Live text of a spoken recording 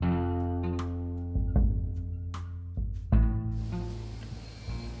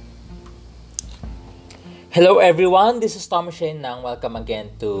Hello everyone, this is Thomas Shane Nang. Welcome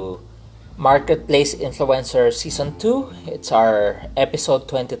again to Marketplace Influencer Season 2. It's our episode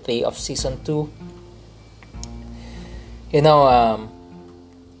 23 of Season 2. You know,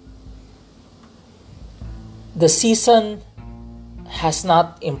 the season has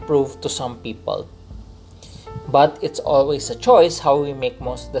not improved to some people, but it's always a choice how we make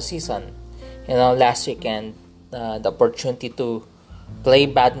most of the season. Last weekend, the opportunity to play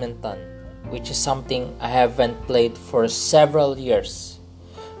badminton, which is something I haven't played for several years.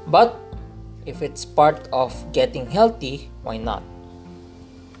 But if it's part of getting healthy, why not?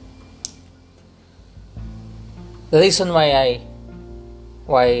 The reason why I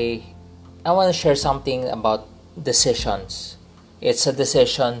want to share something about decisions. It's a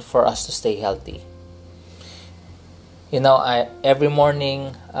decision for us to stay healthy. Every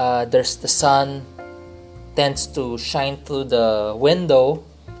morning there's the sun tends to shine through the window,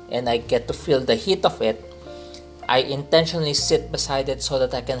 and I get to feel the heat of it. I intentionally sit beside it so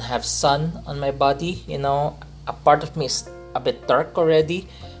that I can have sun on my body. A part of me is a bit dark already,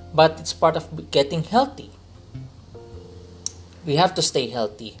 but it's part of getting healthy. We have to stay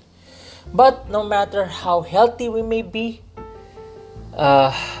healthy. But no matter how healthy we may be,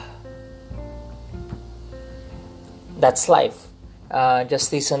 that's life.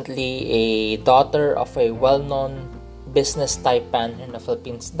 Just recently, a daughter of a well-known business taipan in the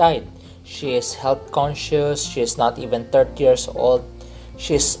Philippines died. She is health conscious. She is not even 30 years old.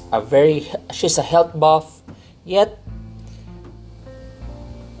 She's a health buff. Yet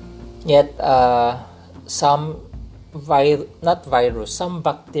some bacteria,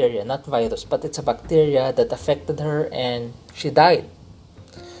 not virus, but it's a bacteria that affected her and she died.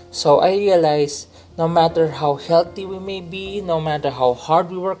 So I realized no matter how healthy we may be, no matter how hard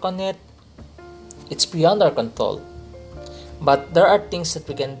we work on it, it's beyond our control. But there are things that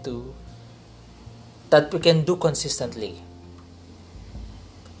we can do consistently.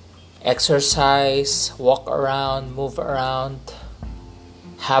 Exercise, walk around, move around,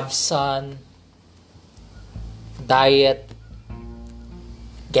 have sun, diet,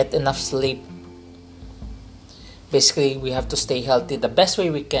 get enough sleep. Basically, we have to stay healthy the best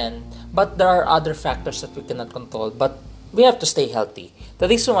way we can, but there are other factors that we cannot control, but we have to stay healthy. The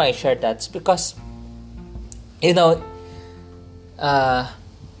reason why I share that is because,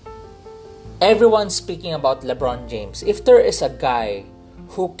 everyone's speaking about LeBron James. If there is a guy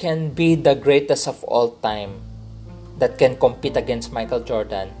who can be the greatest of all time that can compete against Michael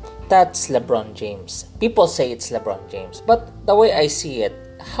Jordan, that's LeBron James. People say it's LeBron James, but the way I see it,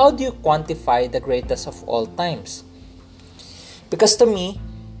 how do you quantify the greatest of all times? Because to me,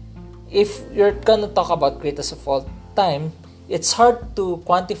 if you're gonna talk about greatest of all time, it's hard to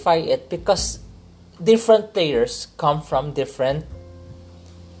quantify it because different players come from different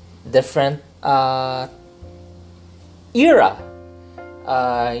era.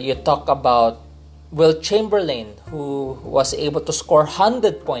 You talk about Will Chamberlain, who was able to score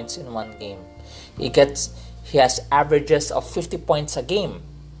 100 points in one game. He has averages of 50 points a game.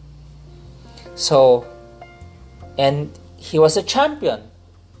 So, and he was a champion.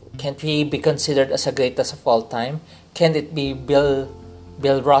 Can't he be considered as the greatest of all time? Can it be Bill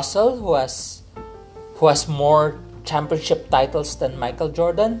Russell, who has more championship titles than Michael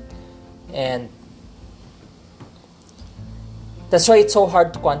Jordan? And that's why it's so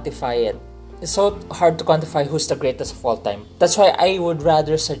hard to quantify it. It's so hard to quantify who's the greatest of all time. That's why I would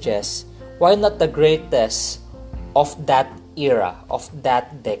rather suggest, why not the greatest of that era, of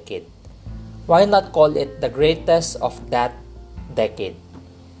that decade? Why not call it the greatest of that decade?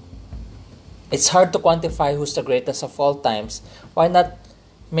 It's hard to quantify who's the greatest of all times. Why not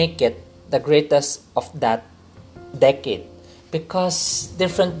make it the greatest of that decade? Because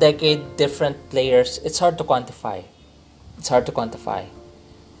different decade, different players, it's hard to quantify.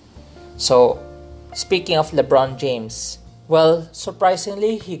 So, speaking of LeBron James, well,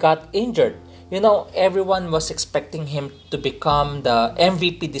 surprisingly, he got injured. Everyone was expecting him to become the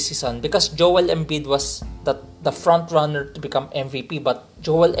MVP this season because Joel Embiid was the front runner to become MVP, but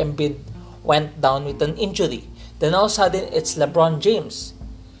Joel Embiid went down with an injury. Then all of a sudden, it's LeBron James.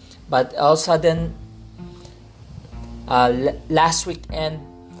 But all of a sudden, last weekend,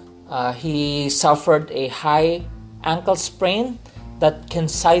 he suffered a high ankle sprain that can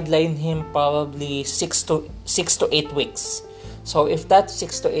sideline him probably 6 to 8 weeks. So if that's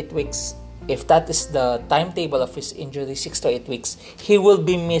 6 to 8 weeks, if that is the timetable of his injury, 6 to 8 weeks, he will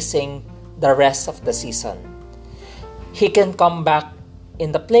be missing the rest of the season. He can come back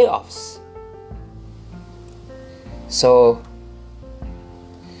in the playoffs. So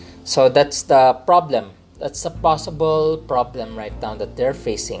that's the problem. That's a possible problem right now that they're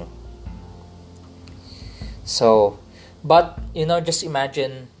facing. So, but just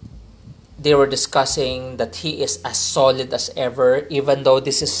imagine they were discussing that he is as solid as ever, even though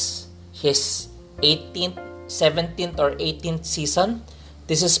this is his 18th, 17th, or 18th season.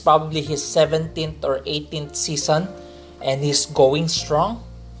 This is probably his 17th or 18th season, and he's going strong.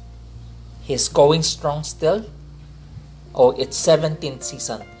 He's going strong still. Oh, it's 17th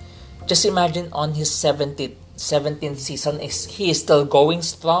season. Just imagine on his 17th season, he is still going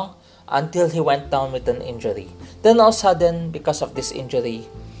strong until he went down with an injury. Then all of a sudden, because of this injury,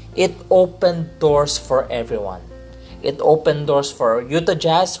 it opened doors for everyone. It opened doors for Utah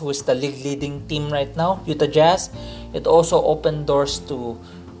Jazz, who is the league leading team right now, Utah Jazz. It also opened doors to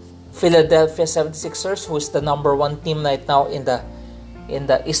Philadelphia 76ers, who is the number one team right now in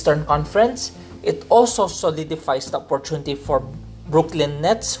the Eastern Conference. It also solidifies the opportunity for Brooklyn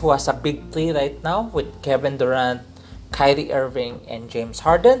Nets, who has a big three right now with Kevin Durant, Kyrie Irving, and James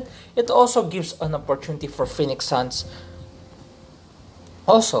Harden. It also gives an opportunity for Phoenix Suns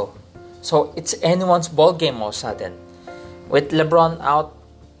also. So it's anyone's ball game all of a sudden. With LeBron out,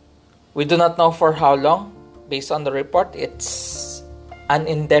 we do not know for how long. Based on the report, it's an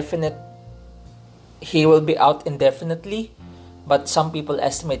indefinite. He will be out indefinitely, but some people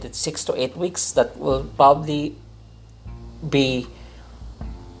estimate it's 6 to 8 weeks. That will probably be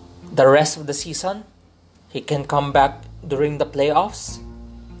the rest of the season. He can come back during the playoffs.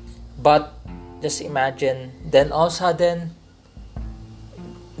 But just imagine, then all of a sudden,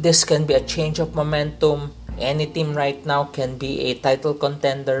 this can be a change of momentum. Any team right now can be a title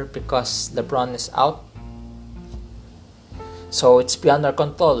contender because LeBron is out. So it's beyond our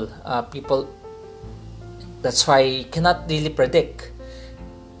control. That's why you cannot really predict.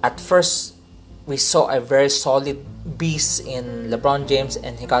 At first, we saw a very solid beast in LeBron James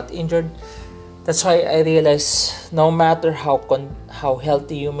and he got injured. That's why I realized no matter how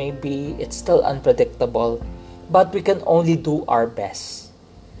healthy you may be, it's still unpredictable. But we can only do our best.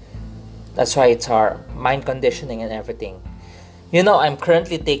 That's why it's our mind conditioning and everything. I'm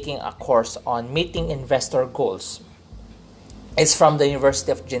currently taking a course on meeting investor goals. It's from the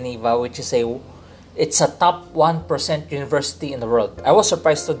University of Geneva, which is it's a top 1% university in the world. I was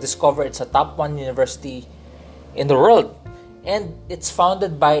surprised to discover it's a top 1 university in the world. And it's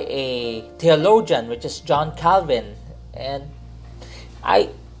founded by a theologian, which is John Calvin. And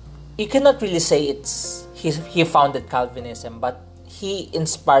you cannot really say he founded Calvinism, but he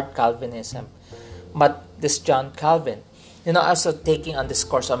inspired Calvinism. But this John Calvin, also taking on this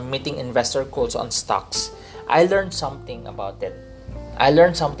course on meeting investor goals on stocks, I learned something about it.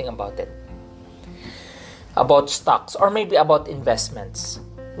 About stocks, or maybe about investments.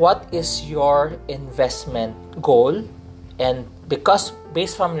 What is your investment goal? And because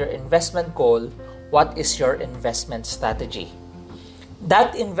based from your investment goal, what is your investment strategy?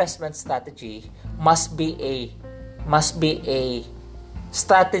 That investment strategy must be a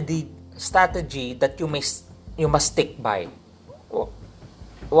strategy that you must stick by.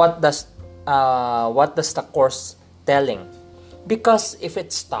 What does the course telling? Because if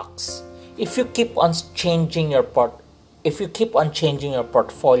it's stocks, if you keep on changing your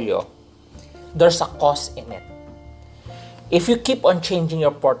portfolio, there's a cost in it. If you keep on changing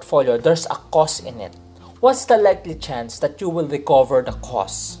your portfolio, there's a cost in it. What's the likely chance that you will recover the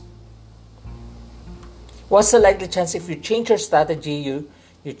cost? What's the likely chance if you change your strategy, you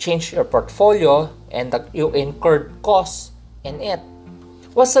change your portfolio, and you incurred costs in it?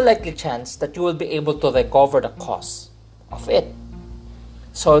 What's the likely chance that you will be able to recover the cost of it?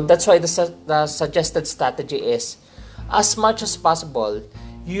 So that's why the suggested strategy is, as much as possible,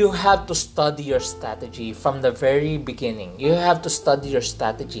 you have to study your strategy from the very beginning. You have to study your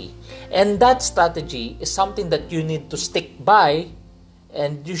strategy. And that strategy is something that you need to stick by,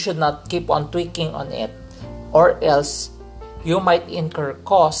 and you should not keep on tweaking on it, or else you might incur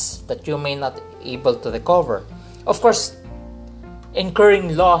costs that you may not be able to recover. Of course,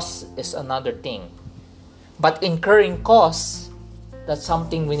 incurring loss is another thing. But incurring costs, that's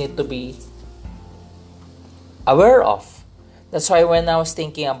something we need to be aware of. That's why when I was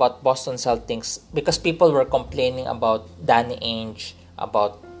thinking about Boston Celtics, because people were complaining about Danny Ainge,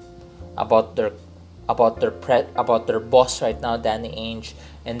 about their boss right now, Danny Ainge,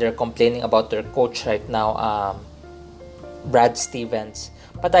 and they're complaining about their coach right now, Brad Stevens.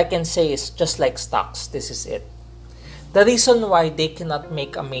 But I can say it's just like stocks. This is it. The reason why they cannot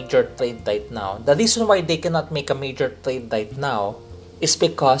make a major trade right now, is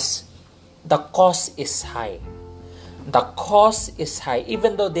because the cost is high. The cost is high,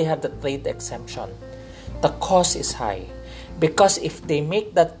 even though they have the trade exemption. The cost is high. Because if they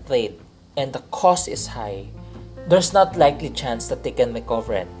make that trade and the cost is high, there's not likely chance that they can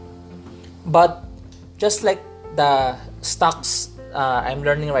recover it. But just like the stocks, I'm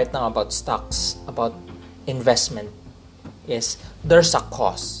learning right now about stocks, about investment, is there's a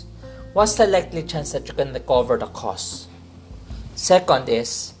cost. What's the likely chance that you can recover the cost? Second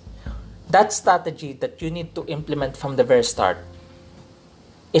is, that strategy that you need to implement from the very start,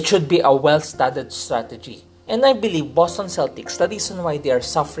 it should be a well-studied strategy. And I believe Boston Celtics, the reason why they are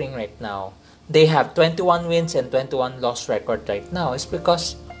suffering right now, they have 21 wins and 21 loss record right now, is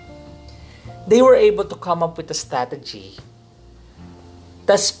because they were able to come up with a strategy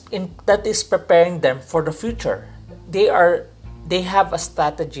that is preparing them for the future. They have a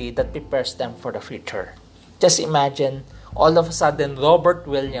strategy that prepares them for the future. Just imagine, all of a sudden, Robert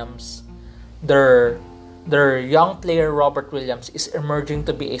Williams, their young player Robert Williams, is emerging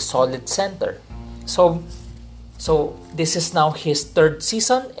to be a solid center. So this is now his third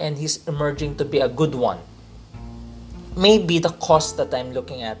season, and he's emerging to be a good one. Maybe the cost that I'm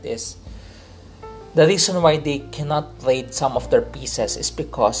looking at is, the reason why they cannot trade some of their pieces is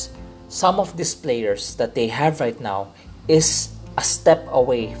because some of these players that they have right now is a step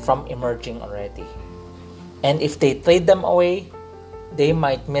away from emerging already. And if they trade them away, they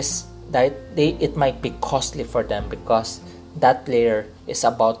might miss that. It might be costly for them, because that player is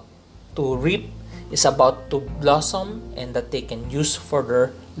about to reap, is about to blossom, and that they can use for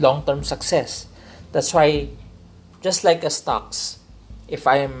their long-term success. That's why, just like a stocks, if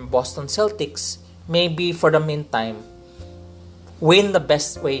I am Boston Celtics, maybe for the meantime, win the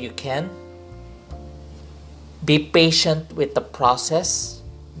best way you can. Be patient with the process.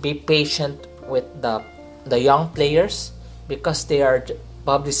 Be patient with the young players, because they are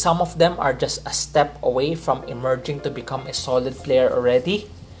probably, some of them are just a step away from emerging to become a solid player already.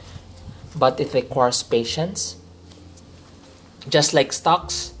 But it requires patience. Just like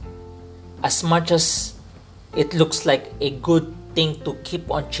stocks, as much as it looks like a good thing to keep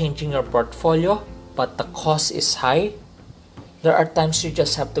on changing your portfolio, but the cost is high, there are times you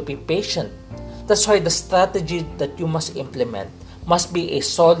just have to be patient. That's why the strategy that you must implement must be a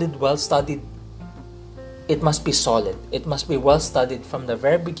solid, well-studied. It must be solid. It must be well-studied from the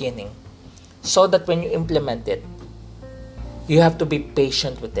very beginning, so that when you implement it, you have to be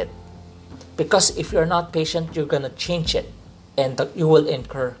patient with it. Because if you're not patient, you're going to change it, and you will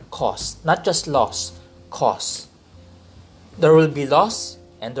incur cost. Not just loss, cost. There will be loss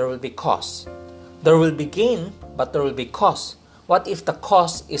and there will be cost. There will be gain, but there will be cost. What if the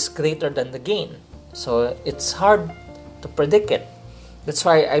cost is greater than the gain? So it's hard to predict it. That's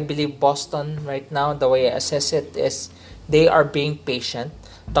why I believe Boston right now, the way I assess it, is they are being patient.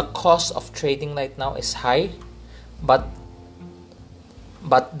 The cost of trading right now is high, but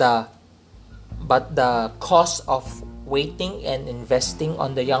the cost of waiting and investing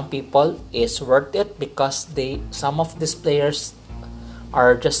on the young people is worth it, because some of these players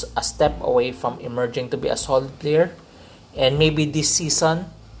are just a step away from emerging to be a solid player. And maybe this season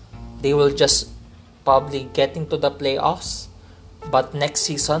they will just probably get into the playoffs, but next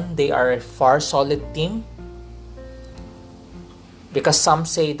season they are a far solid team, because some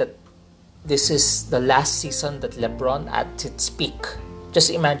say that this is the last season that LeBron at its peak. Just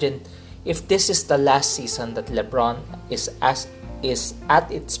imagine, if this is the last season that LeBron is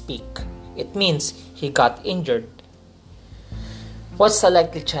at its peak, it means he got injured. What's the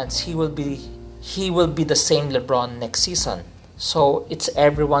likely chance he will be the same LeBron next season? So it's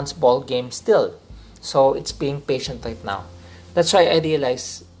everyone's ball game still. So it's being patient right now. That's why I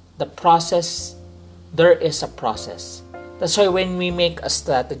realize the process, there is a process. That's why when we make a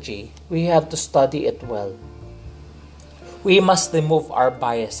strategy, we have to study it well. We must remove our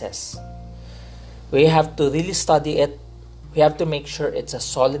biases. We have to really study it. We have to make sure it's a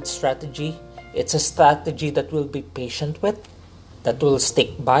solid strategy. It's a strategy that we'll be patient with, that will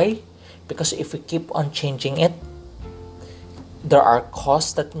stick by. Because if we keep on changing it, there are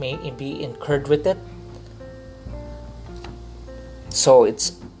costs that may be incurred with it. So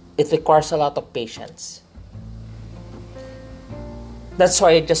it requires a lot of patience. That's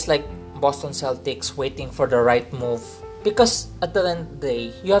why, just like Boston Celtics, waiting for the right move. Because at the end of the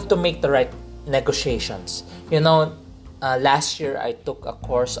day, you have to make the right negotiations. Last year I took a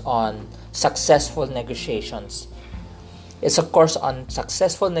course on successful negotiations. It's a course on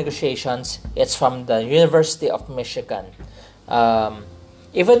successful negotiations. It's from the University of Michigan.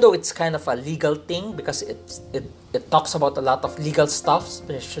 Even though it's kind of a legal thing, because it talks about a lot of legal stuff,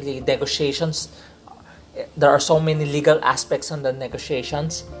 especially negotiations. There are so many legal aspects on the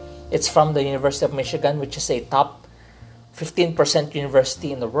negotiations. It's from the University of Michigan, which is a top 15%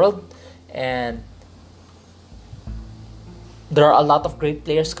 university in the world. And there are a lot of great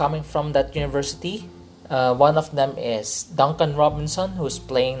players coming from that university. One of them is Duncan Robinson, who's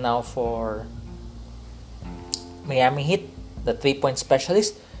playing now for Miami Heat, the 3-point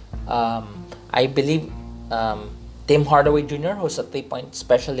specialist. I believe Tim Hardaway Jr., who's a 3-point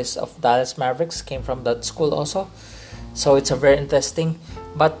specialist of Dallas Mavericks, came from that school also. So it's a very interesting.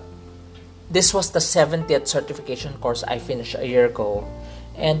 But this was the 70th certification course I finished a year ago.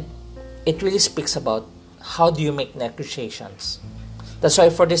 And it really speaks about how do you make negotiations. That's why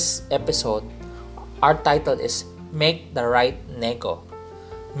for this episode, our title is Make the Right Nego.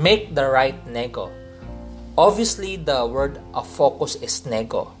 Make the right nego. Obviously, the word of focus is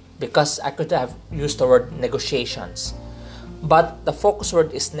nego, because I could have used the word negotiations. But the focus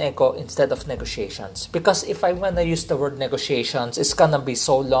word is nego instead of negotiations. Because if I want to use the word negotiations, it's gonna be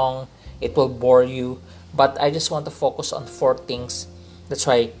so long, it will bore you. But I just want to focus on 4 things. That's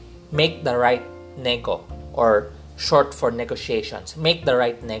why make the right nego, or short for negotiations. Make the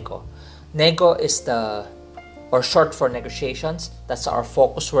right nego. Nego is or short for negotiations. That's our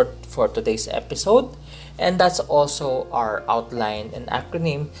focus word for today's episode. And that's also our outline and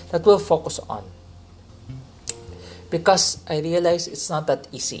acronym that we'll focus on. Because I realize it's not that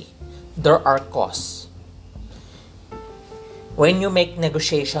easy. There are costs. When you make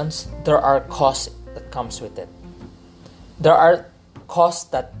negotiations, there are costs that comes with it. There are costs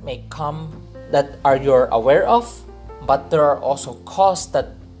that may come that you're aware of, but there are also costs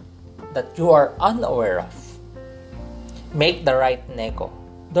that you are unaware of. Make the right nego.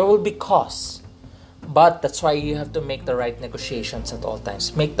 There will be costs, but that's why you have to make the right negotiations at all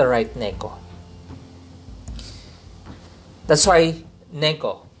times. Make the right nego. That's why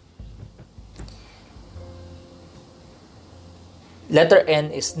nego. Letter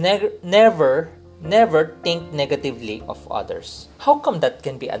N is never think negatively of others. How come that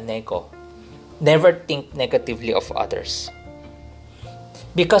can be a nego? Never think negatively of others.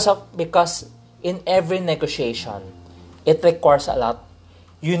 Because in every negotiation, it requires a lot.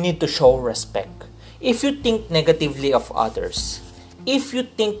 You need to show respect. If you think negatively of others,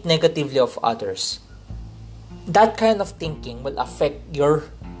 that kind of thinking will affect your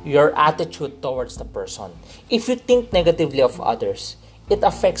attitude towards the person. If you think negatively of others, it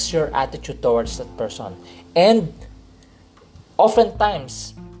affects your attitude towards that person. And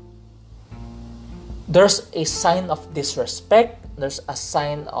oftentimes, there's a sign of disrespect. There's a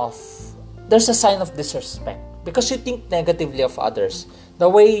sign of disrespect because you think negatively of others.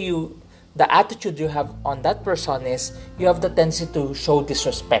 The attitude you have on that person is you have the tendency to show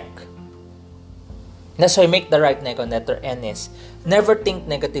disrespect. That's why make the right nego. Letter N is never think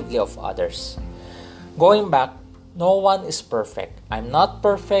negatively of others. Going back, no one is perfect. I'm not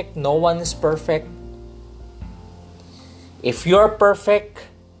perfect. No one is perfect. If you're perfect,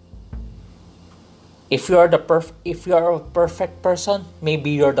 if you're a perfect person,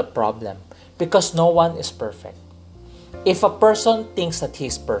 maybe you're the problem, because no one is perfect. If a person thinks that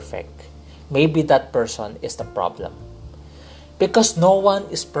he's perfect, maybe that person is the problem, because no one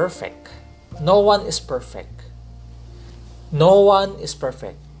is perfect. No one is perfect. No one is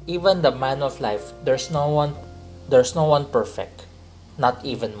perfect. Even the man of life, there's no one perfect. Not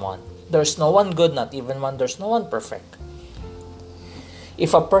even one. There's no one good, not even one. There's no one perfect.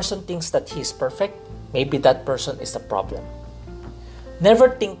 If a person thinks that he's perfect, maybe that person is the problem. Never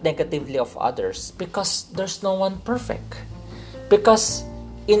think negatively of others, because there's no one perfect. Because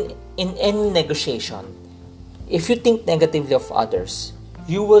in any negotiation, if you think negatively of others,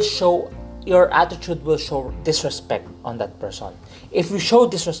 your attitude will show disrespect on that person. If you show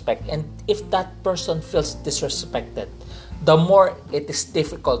disrespect, and if that person feels disrespected, the more it is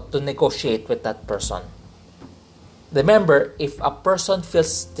difficult to negotiate with that person. Remember, if a person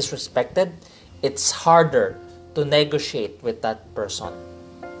feels disrespected, it's harder to negotiate with that person.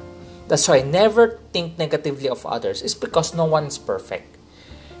 That's why never think negatively of others. It's because no one is perfect.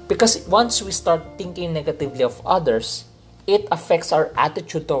 Because once we start thinking negatively of others, it affects our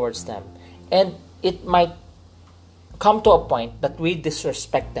attitude towards them. And it might come to a point that we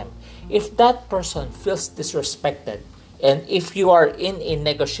disrespect them. If that person feels disrespected, and if you are in a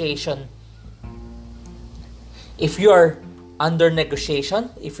negotiation, if you are under negotiation,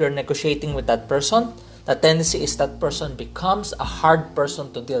 if you're negotiating with that person, the tendency is that person becomes a hard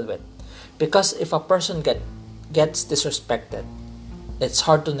person to deal with. Because if a person gets disrespected, it's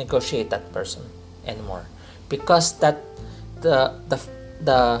hard to negotiate that person anymore. Because that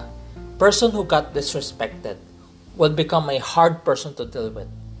the person who got disrespected will become a hard person to deal with,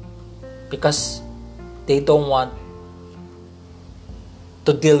 because they don't want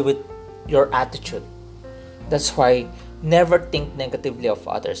to deal with your attitude. That's why never think negatively of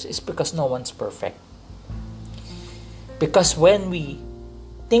others. It's because no one's perfect. Because when we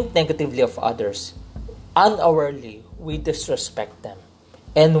think negatively of others, unawarely we disrespect them.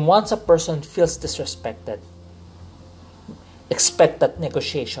 And once a person feels disrespected, expect that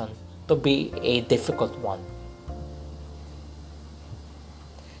negotiation to be a difficult one.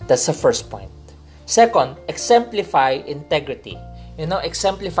 That's the first point. Second, exemplify integrity.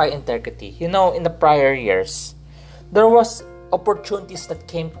 Exemplify integrity. In the prior years, there was opportunities that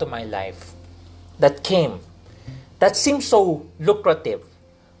came to my life that seemed so lucrative,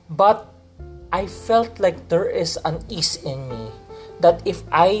 but I felt like there is unease in me that if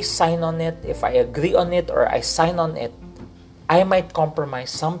I sign on it, if I agree on it, or I sign on it, I might compromise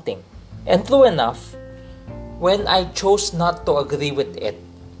something. And true enough, when I chose not to agree with it,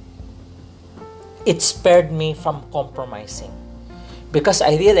 it spared me from compromising. Because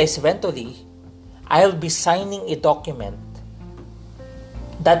I realized eventually, I'll be signing a document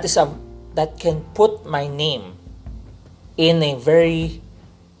that can put my name in a very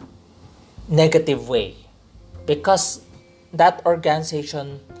negative way, because that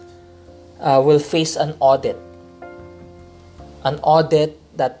organization will face an audit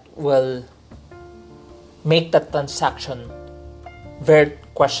that will make the transaction very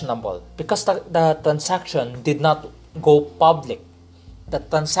questionable, because the transaction did not go public. The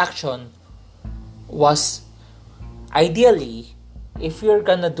transaction was, ideally, if you're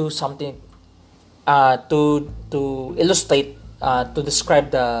gonna do something to illustrate, to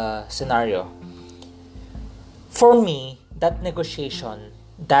describe the scenario, for me, that negotiation,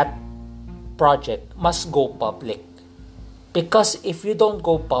 that project must go public. Because if you don't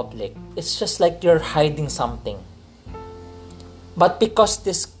go public, it's just like you're hiding something. But because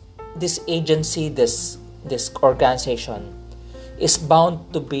this agency, this organization is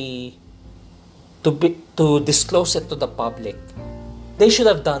bound to disclose it to the public, they should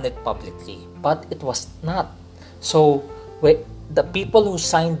have done it publicly, but it was not. So the people who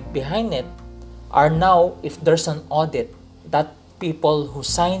signed behind it are now, if there's an audit, that people who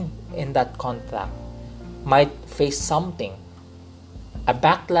signed in that contract might face something, a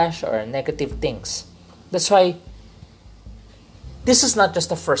backlash or negative things. That's why this is not just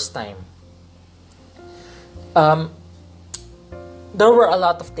the first time. There were a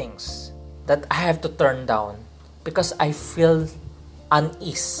lot of things that I have to turn down because I feel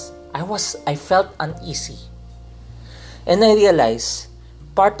unease. I felt uneasy. And I realized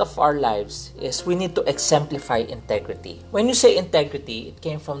part of our lives is we need to exemplify integrity. When you say integrity, it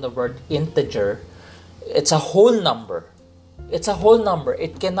came from the word integer. It's a whole number. It's a whole number.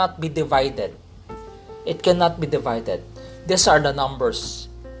 It cannot be divided. These are the numbers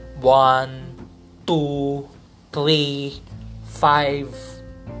 1, 2, 3, 5,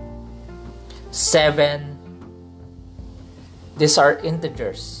 7. These are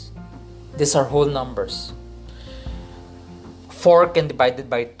integers. These are whole numbers. 4 can be divided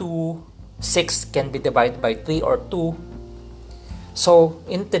by 2. 6 can be divided by 3 or 2. So,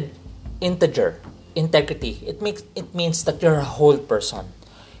 integer, integrity, it means that you're a whole person.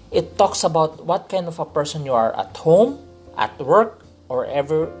 It talks about what kind of a person you are at home, at work, or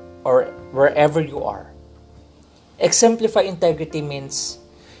wherever you are. Exemplify integrity means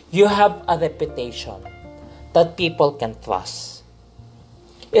you have a reputation that people can trust.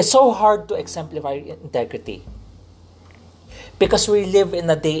 It's so hard to exemplify integrity because we live in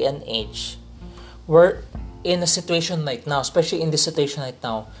a day and age where, in a situation right now, especially in this situation right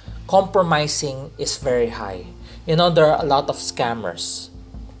now, compromising is very high. There are a lot of scammers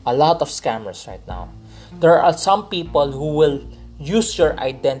right now. There are some people who will use your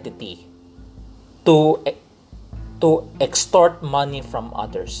identity to extort money from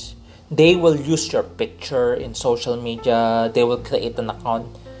others. They will use your picture in social media. They will create an account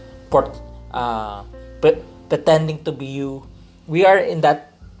pretending to be you. We are in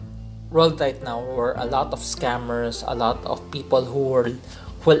that world right now where a lot of scammers, a lot of people who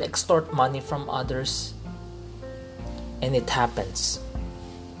will extort money from others, and it happens.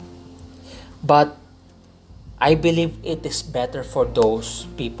 But I believe it is better for those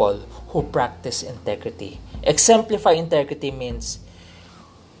people who practice integrity. Exemplify integrity means,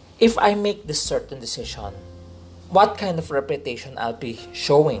 if I make this certain decision, what kind of reputation I'll be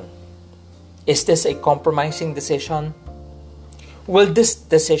showing? Is this a compromising decision? Will this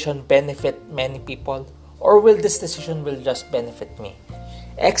decision benefit many people? Or will this decision will just benefit me?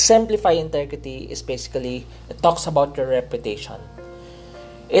 Exemplify integrity is basically, it talks about your reputation.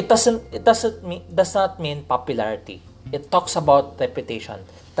 It does not mean popularity. It talks about reputation.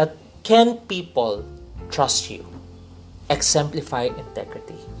 That can people trust you? Exemplify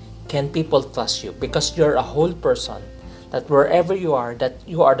integrity. Can people trust you? Because you're a whole person, that wherever you are, that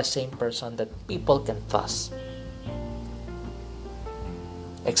you are the same person that people can trust.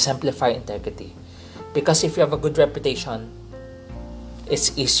 Exemplify integrity. Because if you have a good reputation,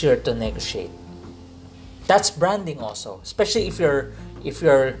 it's easier to negotiate. That's branding also, especially if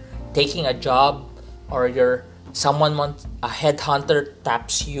you're taking a job, or a headhunter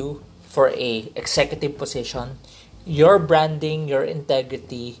taps you for a executive position. Your branding, your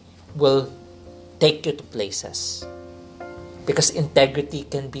integrity will take you to places, because integrity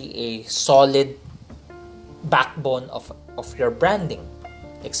can be a solid backbone of your branding.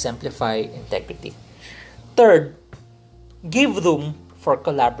 Exemplify integrity. Third, give room for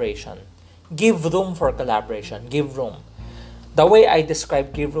collaboration. Give room for collaboration. Give room. The way I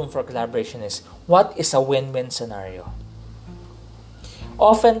describe give room for collaboration is, what is a win-win scenario?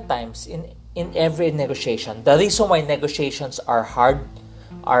 Oftentimes, in every negotiation, the reason why negotiations are hard,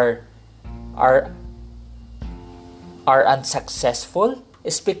 are are are unsuccessful,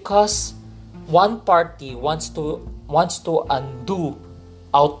 is because one party wants to outdo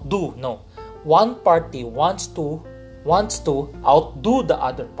no one party wants to outdo the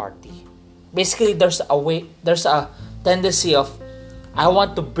other party. Basically, there's a tendency of, I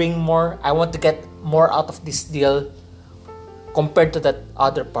want to bring more, I want to get more out of this deal compared to that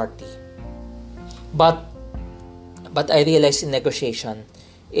other party. But I realize in negotiation,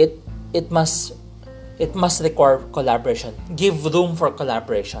 it it must it must require collaboration. Give room for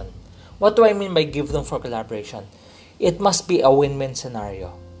collaboration. What do I mean by give room for collaboration? It must be a win-win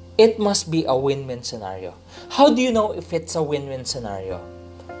scenario. It must be a win-win scenario. How do you know if it's a win-win scenario?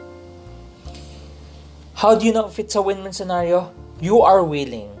 How do you know if it's a win-win scenario? You are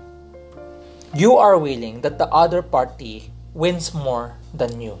willing that the other party wins more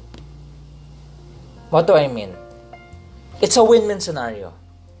than you. What do I mean? It's a win-win scenario.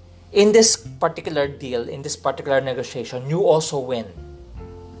 In this particular deal, in this particular negotiation, you also win.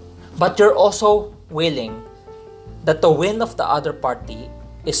 But you're also willing that the win of the other party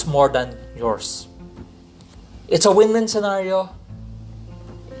is more than yours. It's a win-win scenario.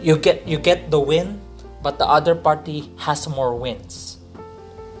 You get the win, but the other party has more wins.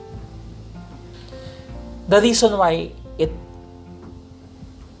 The reason why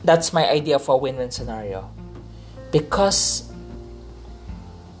that's my idea of a win-win scenario, because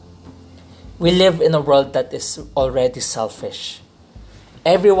we live in a world that is already selfish.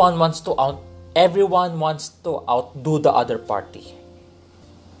 Everyone wants to outdo the other party.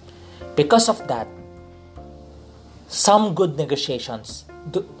 Because of that, some good negotiations,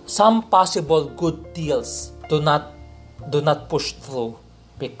 some possible good deals do not push through,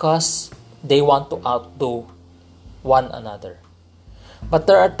 because they want to outdo one another. But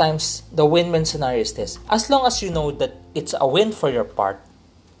there are times the win-win scenario is this: as long as you know that it's a win for your part,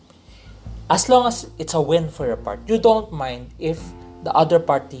 you don't mind if the other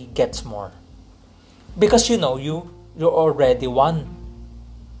party gets more, because you know you already won.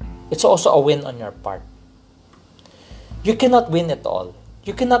 It's also a win on your part. You cannot win it all.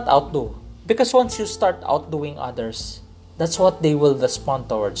 You cannot outdo, because once you start outdoing others, that's what they will respond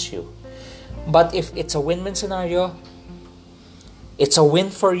towards you. But if it's a win-win scenario, it's a win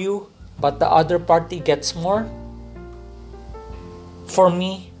for you, but the other party gets more. For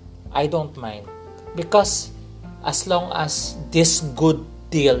me, I don't mind, because as long as this good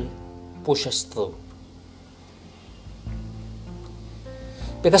deal pushes through.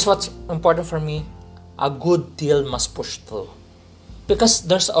 Because what's important for me, a good deal must push through. Because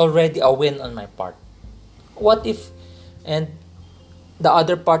there's already a win on my part. What if, and the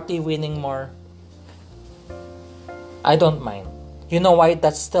other party winning more? I don't mind. You know why?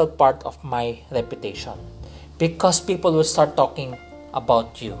 That's still part of my reputation. Because people will start talking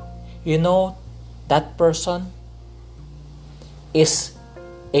about you. You know, that person is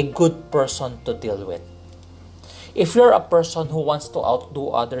a good person to deal with. If you're a person who wants to outdo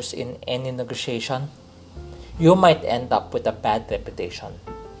others in any negotiation, you might end up with a bad reputation.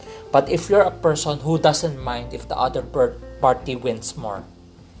 But if you're a person who doesn't mind if the other party wins more,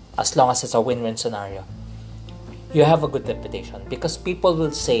 as long as it's a win-win scenario, you have a good reputation, because people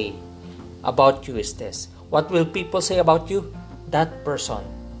will say about you is this. What will people say about you? That person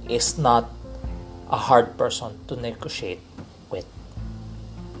is not a hard person to negotiate with.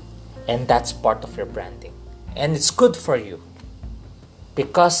 And that's part of your branding. And it's good for you,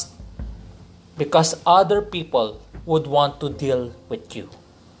 because other people would want to deal with you.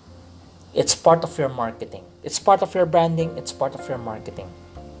 It's part of your marketing. It's part of your branding. It's part of your marketing.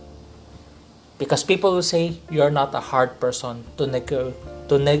 Because people will say you're not a hard person to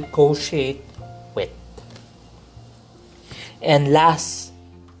negotiate with. And last,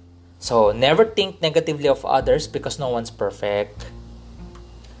 so never think negatively of others, because no one's perfect.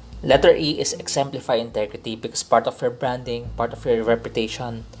 Letter E is exemplify integrity, because part of your branding, part of your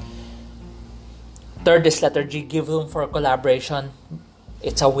reputation. Third is letter G, give room for collaboration.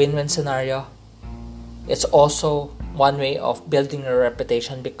 It's a win-win scenario. It's also one way of building your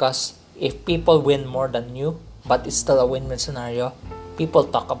reputation, because if people win more than you, but it's still a win-win scenario, people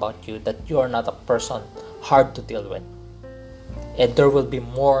talk about you that you are not a person hard to deal with. And there will be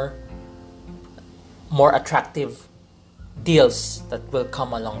more attractive deals that will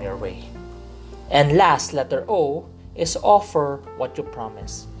come along your way. And last, letter O, is offer what you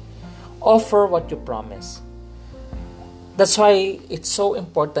promise. Offer what you promise. That's why it's so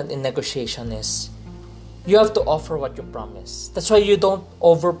important in negotiation is you have to offer what you promise. That's why you don't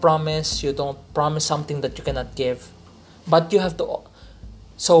overpromise, you don't promise something that you cannot give. But you have to.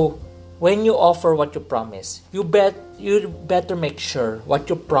 So when you offer what you promise, you better make sure what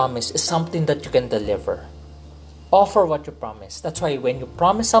you promise is something that you can deliver. Offer what you promise. That's why when you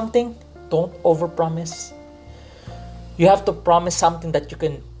promise something, don't overpromise. You have to promise something that you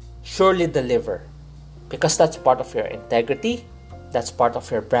can surely deliver, because that's part of your integrity, that's part of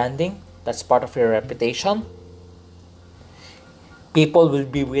your branding, that's part of your reputation. People will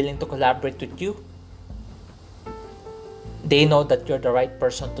be willing to collaborate with you. They know that you're the right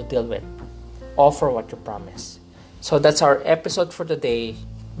person to deal with. Offer what you promise. So that's our episode for today.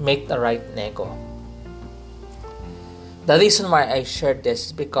 Make the right nego. The reason why I shared this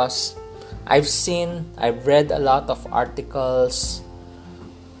is because I've read a lot of articles.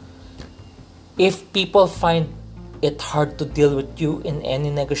 If people find it hard to deal with you in any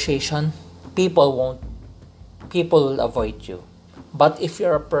negotiation, people will avoid you. But if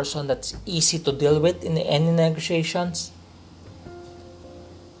you're a person that's easy to deal with in any negotiations,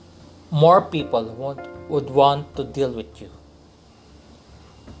 more people would want to deal with you.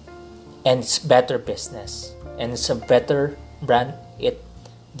 And it's better business. And it's a better brand. It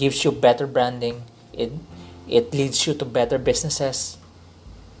gives you better branding. It leads you to better businesses.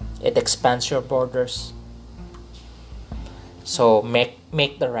 It expands your borders. So make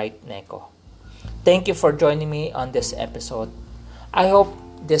the right nego. Thank you for joining me on this episode. I hope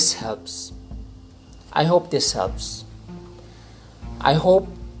this helps. I hope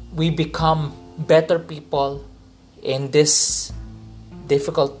we become better people in these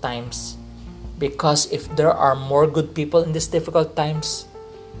difficult times. Because if there are more good people in these difficult times,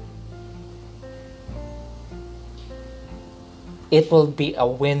 it will be a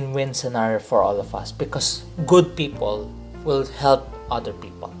win-win scenario for all of us, because good people will help other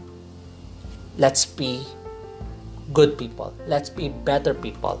people. Let's be good people. Let's be better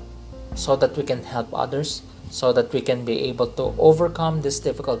people, so that we can help others, so that we can be able to overcome these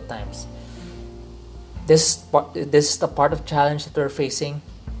difficult times. This is the part of challenge that we're facing.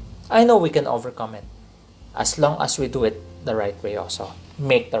 I know we can overcome it, as long as we do it the right way also.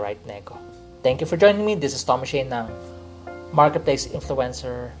 Make the right nego. Thank you for joining me. This is Tommy Shane ng Marketplace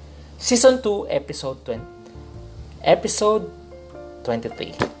Influencer Season 2, Episode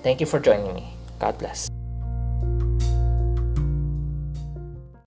 23. Thank you for joining me. God bless.